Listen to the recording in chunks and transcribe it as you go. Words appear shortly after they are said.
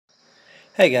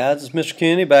Hey guys, it's Mr.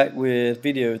 Kennedy back with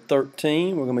video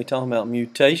 13. We're going to be talking about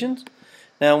mutations.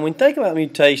 Now when you think about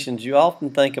mutations, you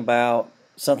often think about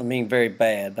something being very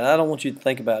bad, but I don't want you to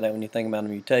think about that when you think about a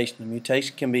mutation. A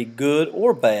mutation can be good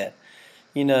or bad.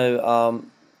 When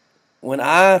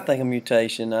I think of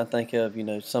mutation, I think of,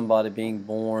 somebody being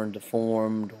born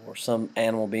deformed or some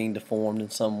animal being deformed in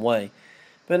some way.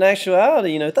 But in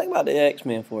actuality, think about the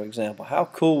X-Men, for example. How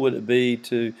cool would it be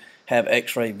to have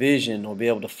X-ray vision or be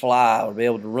able to fly or be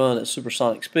able to run at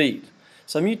supersonic speeds?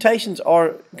 So mutations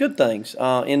are good things.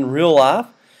 In real life,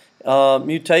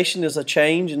 mutation is a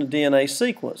change in the DNA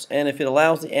sequence. And if it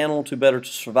allows the animal to better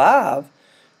to survive,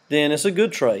 then it's a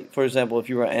good trait. For example, if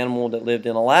you were an animal that lived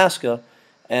in Alaska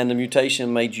and the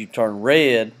mutation made you turn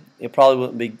red, it probably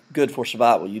wouldn't be good for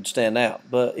survival. You'd stand out.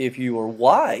 But if you were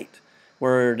white,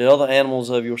 where the other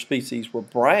animals of your species were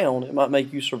brown, it might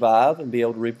make you survive and be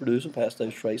able to reproduce and pass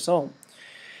those traits on.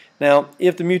 Now,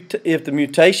 if the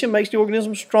mutation makes the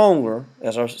organism stronger,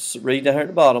 as I read down here at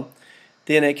the bottom,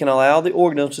 then it can allow the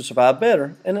organism to survive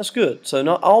better, and that's good. So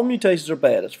not all mutations are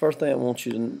bad. That's the first thing I want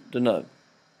you to know.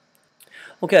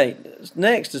 Okay,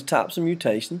 next is types of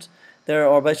mutations. There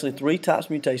are basically three types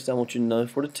of mutations I want you to know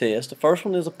for the test. The first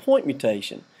one is a point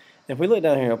mutation. If we look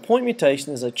down here, a point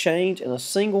mutation is a change in a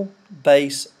single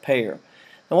base pair.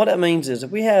 And what that means is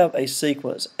if we have a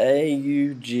sequence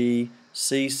AUG,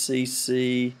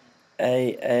 CCC,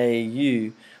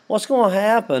 AAU, what's going to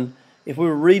happen if we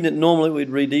were reading it normally, we'd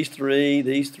read these three,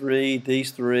 these three,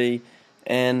 these three,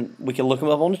 and we can look them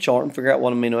up on the chart and figure out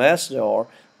what amino acids they are.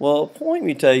 Well, a point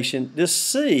mutation, this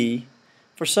C,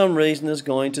 for some reason, is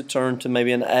going to turn to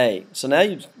maybe an A. So now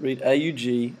you read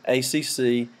AUG,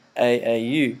 ACC,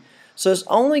 AAU. So it's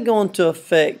only going to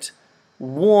affect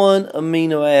one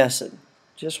amino acid,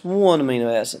 just one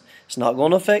amino acid. It's not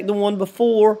going to affect the one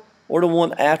before or the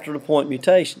one after the point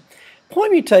mutation.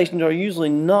 Point mutations are usually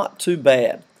not too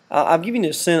bad. I've given you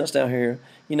a sentence down here.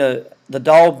 The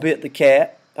dog bit the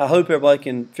cat. I hope everybody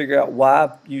can figure out why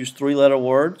I use three-letter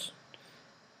words.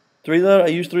 I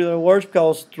use three-letter words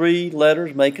because three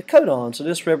letters make a codon. So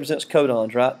this represents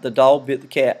codons, right? The dog bit the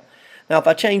cat. Now, if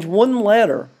I change one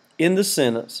letter in the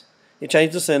sentence, it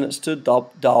changed the sentence to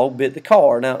dog bit the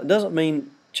car. Now, it doesn't mean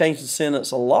change the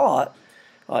sentence a lot.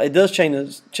 It does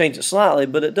change it slightly,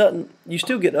 but it doesn't. You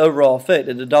still get the overall effect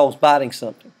that the dog's biting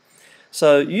something.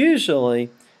 So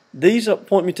usually, these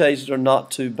point mutations are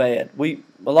not too bad.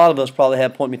 A lot of us probably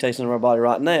have point mutations in our body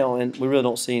right now, and we really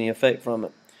don't see any effect from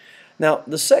it. Now,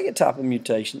 the second type of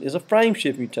mutation is a frame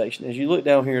shift mutation. As you look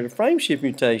down here, the frame shift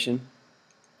mutation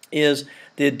is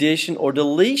the addition or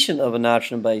deletion of a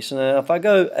nitrogen base. Now, if I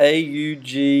go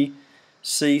AUG,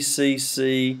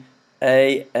 CCC,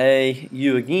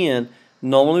 AAU again,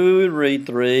 normally we would read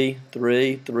 3,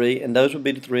 3, 3, and those would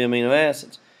be the three amino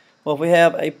acids. Well, if we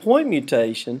have a point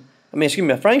mutation,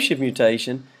 a frame shift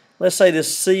mutation, let's say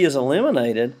this C is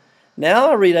eliminated.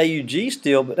 Now I read AUG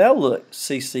still, but now look,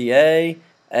 CCA,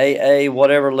 AA,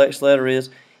 whatever next letter is,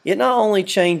 it not only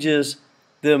changes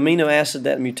the amino acid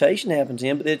that mutation happens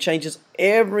in, but it changes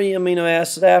every amino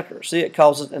acid after. See, it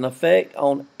causes an effect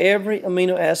on every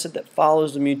amino acid that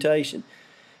follows the mutation.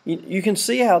 You can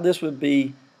see how this would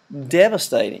be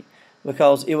devastating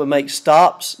because it would make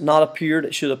stops not appear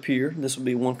that should appear. This would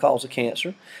be one cause of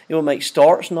cancer. It would make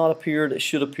starts not appear that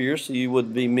should appear, so you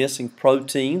would be missing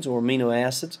proteins or amino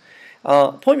acids.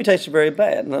 Point mutations are very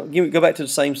bad. Now, go back to the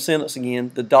same sentence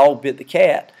again. The dog bit the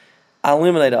cat. I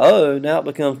eliminate a O, now it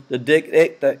becomes the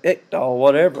dick dog,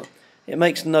 whatever. It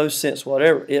makes no sense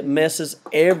whatever. It messes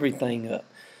everything up.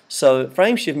 So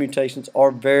frame shift mutations are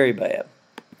very bad.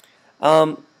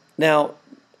 Now,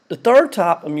 the third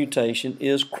type of mutation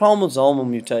is chromosomal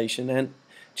mutation. And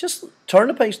just turn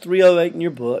to page 308 in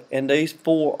your book, and these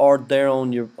four are there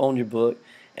on your book,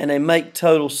 and they make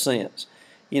total sense.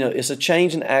 It's a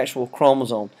change in actual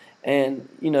chromosome. And,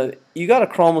 you got a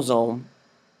chromosome,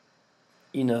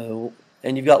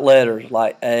 and you've got letters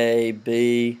like A,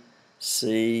 B,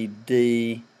 C,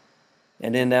 D,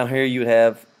 and then down here you would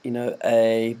have,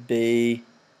 A, B,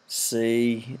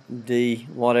 C, D,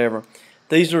 whatever.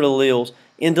 These are the alleles.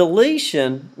 In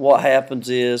deletion, what happens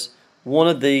is one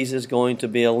of these is going to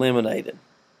be eliminated.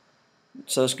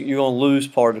 So you're going to lose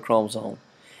part of the chromosome.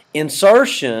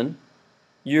 Insertion,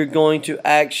 you're going to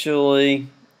actually,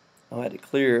 I had to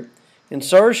clear it.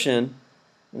 Insertion,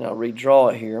 and I'll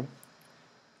redraw it here.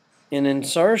 In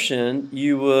insertion,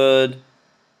 you would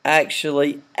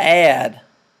actually add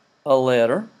a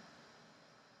letter.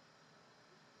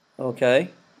 Okay,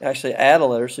 actually add a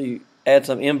letter, so you add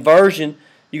some. Inversion,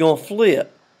 you're going to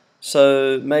flip.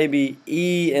 So maybe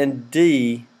E and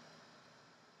D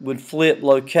would flip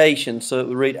location, so it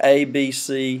would read A, B,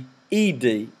 C,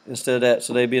 ED instead of that,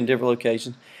 so they'd be in different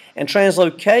locations. And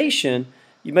translocation,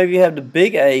 maybe you have the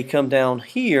big A come down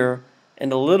here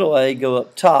and the little a go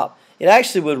up top. It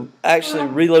actually would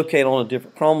relocate on a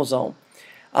different chromosome.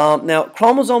 Now,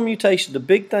 chromosome mutation, the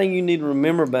big thing you need to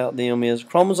remember about them is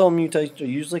chromosome mutations are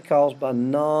usually caused by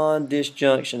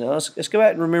non-disjunction. Now, let's go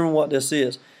back and remember what this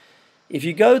is. If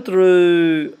you go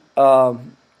through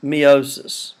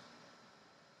meiosis,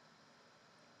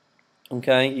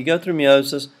 okay, you go through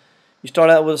meiosis, you start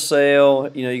out with a cell,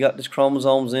 you got these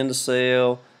chromosomes in the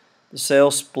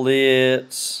cell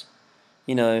splits,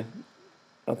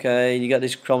 okay, you got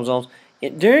these chromosomes.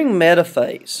 During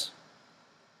metaphase,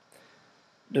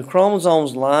 the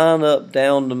chromosomes line up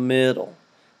down the middle.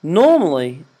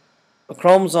 Normally, a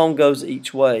chromosome goes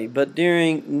each way, but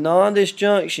during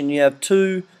non-disjunction, you have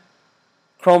two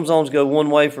chromosomes go one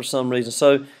way for some reason.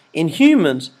 So in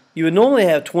humans, you would normally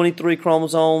have 23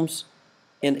 chromosomes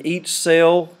in each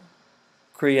cell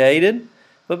created,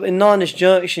 but in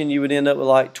non-disjunction, you would end up with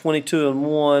like 22 in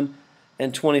one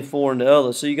and 24 in the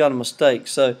other. So you got a mistake.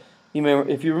 So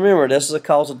if you remember, this is a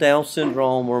cause of Down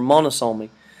syndrome or monosomy.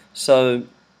 So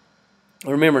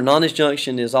remember,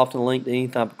 non-disjunction is often linked to any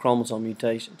type of chromosome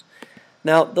mutations.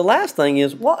 Now, the last thing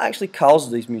is, what actually causes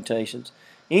these mutations?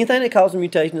 Anything that causes a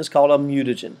mutation is called a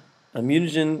mutagen. A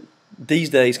mutagen these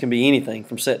days can be anything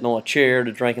from sitting on a chair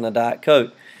to drinking a Diet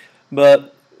Coke.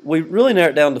 But we really narrow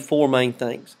it down to four main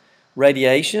things.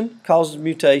 Radiation causes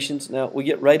mutations. Now, we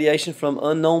get radiation from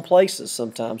unknown places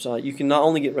sometimes. You can not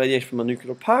only get radiation from a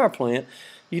nuclear power plant,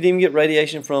 you can even get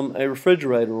radiation from a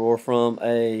refrigerator or from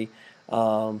a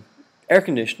air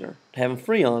conditioner having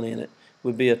Freon in it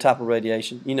would be a type of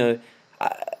radiation.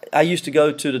 I used to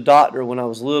go to the doctor when I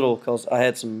was little because I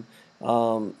had some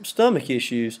stomach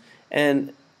issues,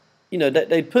 and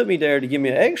they'd put me there to give me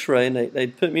an X-ray, and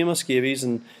they'd put me in my skivvies,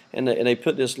 and they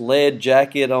put this lead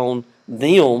jacket on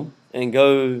them and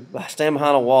go stand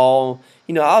behind a wall.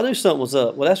 I'll do something was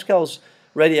up. Well, that's because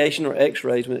radiation or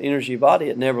X-rays with energy of body,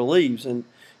 it never leaves, and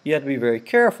you have to be very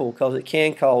careful because it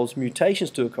can cause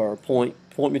mutations to occur, point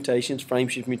mutations, frame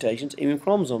shift mutations, even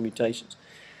chromosome mutations.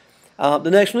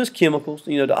 The next one is chemicals.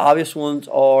 The obvious ones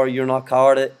are your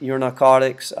narcotics, your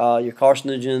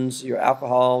carcinogens, your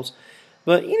alcohols.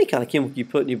 But any kind of chemical you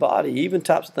put in your body, even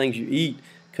types of things you eat,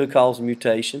 could cause a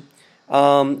mutation.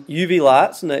 UV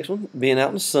light's the next one, being out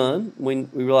in the sun. We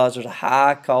realize there's a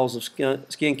high cause of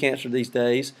skin cancer these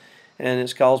days, and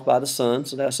it's caused by the sun,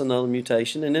 so that's another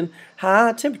mutation. And then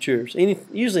high temperatures.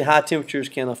 Usually high temperatures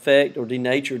can affect or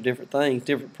denature different things,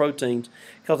 different proteins,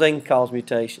 because they can cause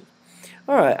mutations.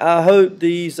 All right, I hope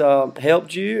these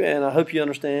helped you, and I hope you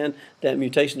understand that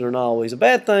mutations are not always a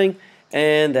bad thing,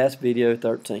 and that's video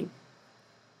 13.